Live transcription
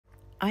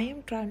I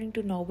am traveling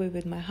to Norway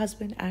with my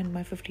husband and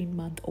my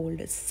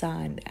 15-month-old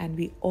son, and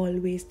we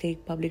always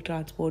take public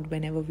transport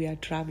whenever we are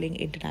traveling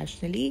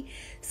internationally.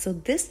 So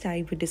this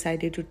time we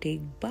decided to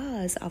take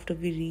bus after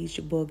we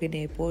reached Bergen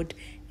Airport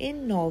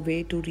in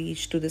Norway to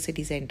reach to the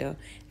city center.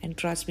 And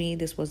trust me,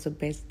 this was the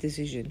best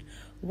decision.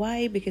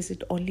 Why? Because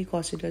it only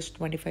costed us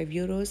 25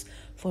 euros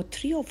for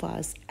three of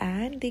us,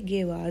 and they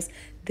gave us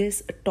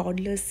this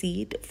toddler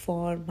seat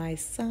for my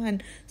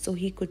son so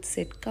he could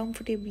sit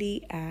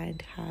comfortably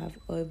and have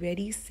a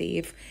very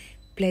safe,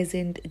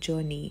 pleasant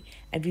journey.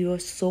 And we were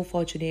so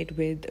fortunate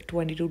with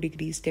 22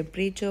 degrees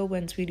temperature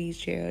once we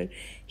reached here.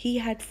 He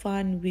had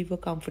fun, we were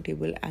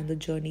comfortable, and the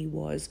journey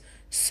was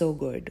so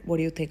good. What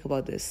do you think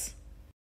about this?